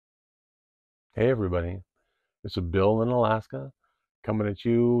Hey everybody, it's a Bill in Alaska coming at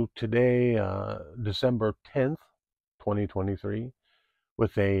you today, December 10th, 2023,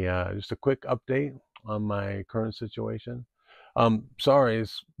 with a just a quick update on my current situation. Sorry,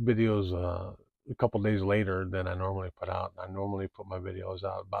 this video's a couple days later than I normally put out. I normally put my videos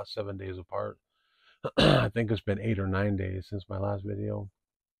out about 7 days apart. I think it's been 8 or 9 days since my last video,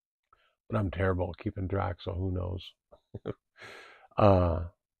 but I'm terrible at keeping track, so who knows? uh,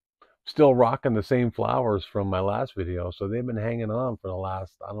 Still rocking the same flowers from my last video, so they've been hanging on for the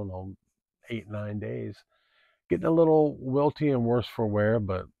last, I don't know, 8, 9 days. Getting a little wilty and worse for wear,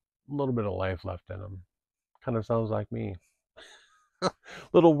 but a little bit of life left in them. Kind of sounds like me. A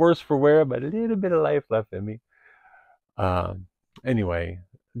little worse for wear, but a little bit of life left in me. Um, anyway,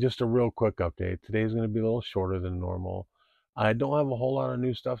 just a real quick update. Today's going to be a little shorter than normal. I don't have a whole lot of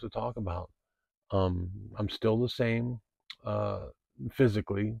new stuff to talk about. I'm still the same, uh,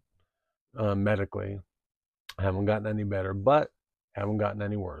 physically, medically. I haven't gotten any better, but haven't gotten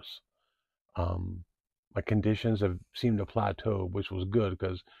any worse. Um, my conditions have seemed to plateau, which was good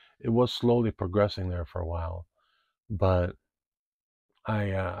because it was slowly progressing there for a while. But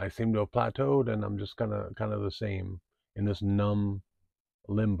I seem to have plateaued, and I'm just kind of the same in this numb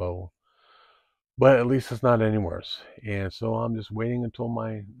limbo. But at least it's not any worse. And so I'm just waiting until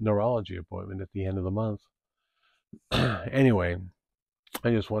my neurology appointment at the end of the month. Anyway, I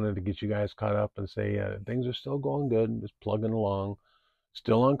just wanted to get you guys caught up and say things are still going good, just plugging along.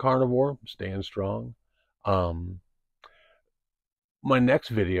 Still on carnivore, staying strong. Um, my next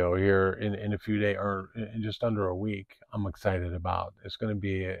video here in a few days, or in just under a week, I'm excited about. It's going to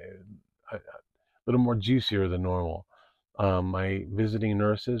be a little more juicier than normal. My visiting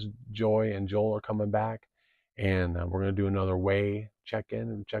nurses, Joy and Joel, are coming back, and we're going to do another weigh check-in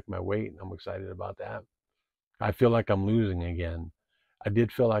and check my weight. And I'm excited about that. I feel like I'm losing again. I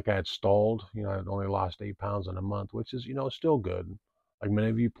did feel like I had stalled. I'd only lost 8 pounds in a month, which is, still good. Like many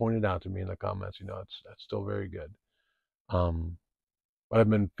of you pointed out to me in the comments, that's still very good. Um, but I've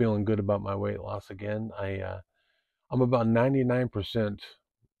been feeling good about my weight loss again. I'm about 99%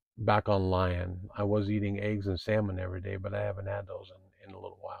 back on lion. I was eating eggs and salmon every day, but I haven't had those in a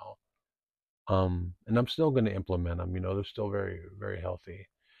little while. And I'm still going to implement them. They're still very, very healthy.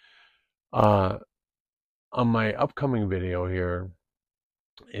 Uh, on my upcoming video here,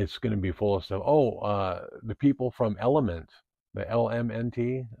 it's going to be full of stuff. Oh, the people from Element, the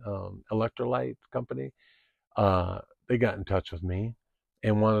LMNT, electrolyte company, uh, they got in touch with me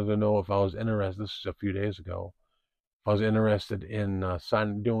and wanted to know if I was interested. This is a few days ago. If I was interested in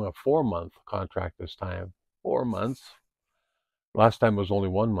doing a 4 month contract this time. 4 months. Last time it was only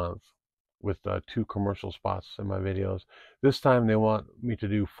 1 month with 2 commercial spots in my videos. This time they want me to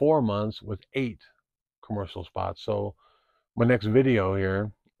do 4 months with 8 commercial spots. So my next video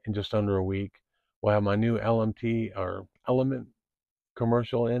here in just under a week will have my new LMT or Element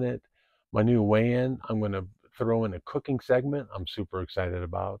commercial in it, my new weigh-in. I'm going to throw in a cooking segment I'm super excited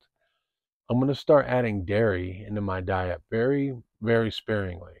about. I'm going to start adding dairy into my diet very, very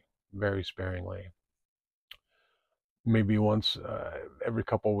sparingly, very sparingly, maybe once every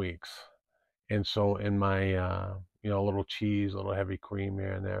couple weeks. And so in my, a little cheese, a little heavy cream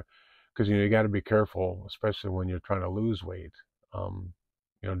here and there, because you got to be careful, especially when you're trying to lose weight. Um,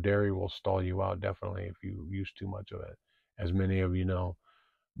 Dairy will stall you out definitely if you use too much of it, as many of you know.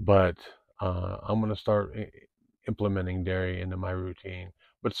 But I'm going to start implementing dairy into my routine,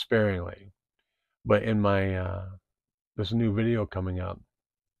 but sparingly. But in my this new video coming up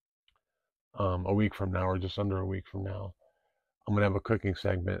a week from now, or just under a week from now, I'm gonna have a cooking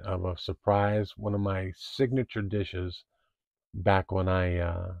segment of a surprise, one of my signature dishes. Back when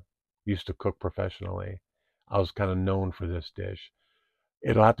I used to cook professionally, I was kind of known for this dish.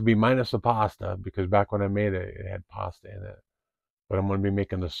 It'll have to be minus the pasta because back when I made it, it had pasta in it. But I'm going to be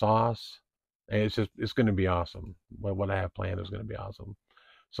making the sauce, and it's going to be awesome. What I have planned is going to be awesome.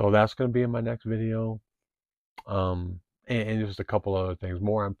 So that's going to be in my next video. And just a couple other things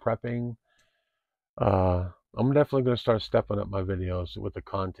more. I'm prepping. I'm definitely going to start stepping up my videos with the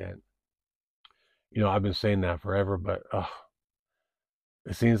content. I've been saying that forever, but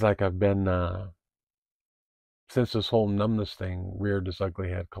it seems like I've been since this whole numbness thing reared its ugly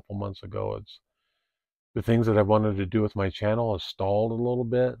head a couple months ago. It's the things that I wanted to do with my channel has stalled a little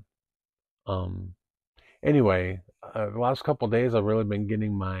bit. Um, anyway, the last couple of days I've really been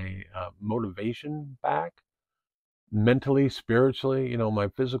getting my motivation back, mentally, spiritually. My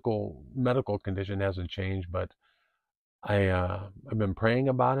physical medical condition hasn't changed, but I've been praying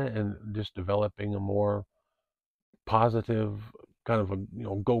about it and just developing a more positive kind of a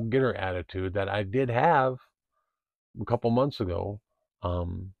go-getter attitude that I did have a couple months ago.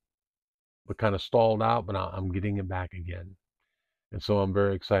 Um, but kind of stalled out, but I'm getting it back again. And so I'm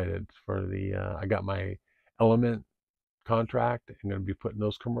very excited for the, I got my Element contract. I'm going to be putting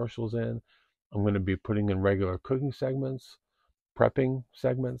those commercials in. I'm going to be putting in regular cooking segments, prepping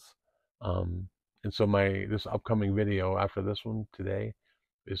segments. Um, and so this upcoming video after this one today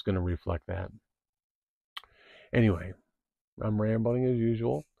is going to reflect that. Anyway, I'm rambling as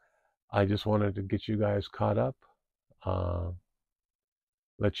usual. I just wanted to get you guys caught up, uh,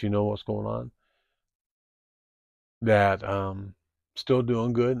 let you know what's going on. That still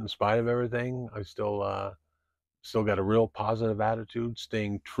doing good in spite of everything. I still got a real positive attitude,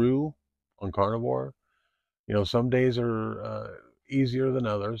 staying true on carnivore. You know, some days are easier than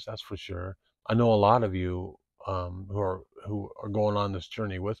others, that's for sure. I know a lot of you who are going on this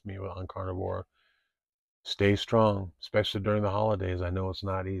journey with me on carnivore. Stay strong, especially during the holidays. I know it's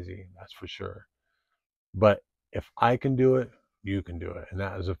not easy, that's for sure. But if I can do it, you can do it, and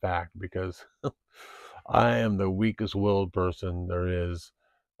that is a fact because I am the weakest willed person there is.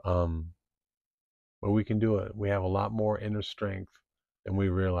 Um, but we can do it. We have a lot more inner strength than we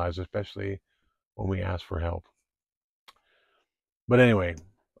realize, especially when we ask for help. But anyway,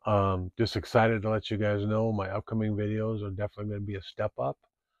 just excited to let you guys know my upcoming videos are definitely going to be a step up.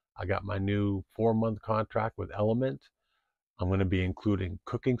 I got my new 4-month contract with Element. I'm going to be including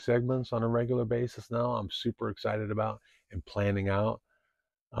cooking segments on a regular basis now. I'm super excited about and planning out.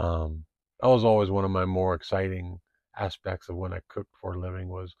 That was always one of my more exciting aspects of when I cooked for a living,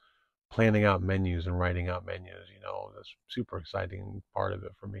 was planning out menus and writing out menus. You know, that's super exciting part of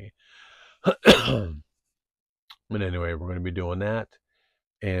it for me. But anyway, we're going to be doing that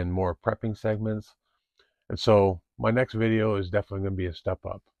and more prepping segments. And so my next video is definitely going to be a step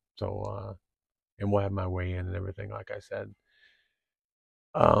up. So, and we'll have my weigh in and everything, like I said.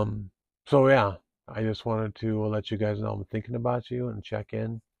 So yeah, I just wanted to let you guys know I'm thinking about you and check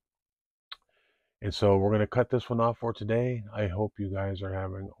in. And so we're going to cut this one off for today. I hope you guys are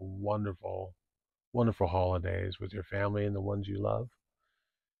having a wonderful, wonderful holidays with your family and the ones you love.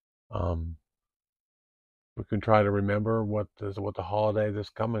 We can try to remember what this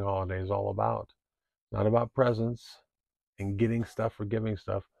coming holiday is all about. Not about presents and getting stuff or giving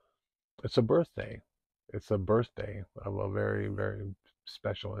stuff. It's a birthday. It's a birthday of a very, very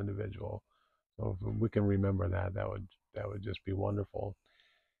special individual. So if we can remember that, that would just be wonderful.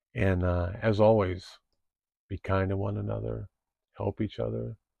 And as always, be kind to one another, help each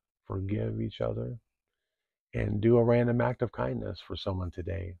other, forgive each other, and do a random act of kindness for someone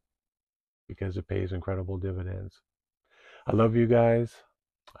today, because it pays incredible dividends. I love you guys.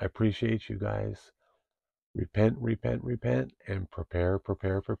 I appreciate you guys. Repent, repent, repent, and prepare,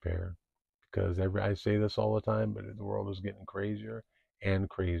 prepare, prepare. Because I say this all the time, but the world is getting crazier and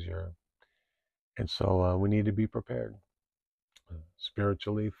crazier. And so we need to be prepared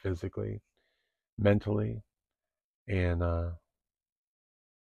spiritually, physically, mentally. And I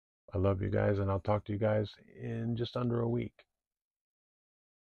love you guys, and I'll talk to you guys in just under a week.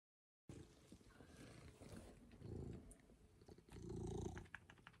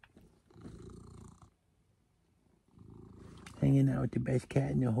 Hanging out with the best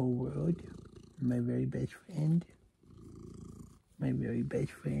cat in the whole world. My very best friend. My very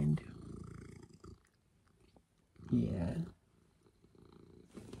best friend. Yeah.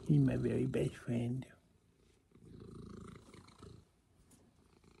 He's my very best friend.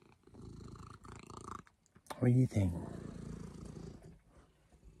 What do you think?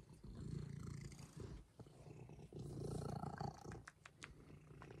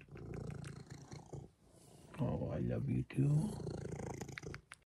 Oh, I love you too.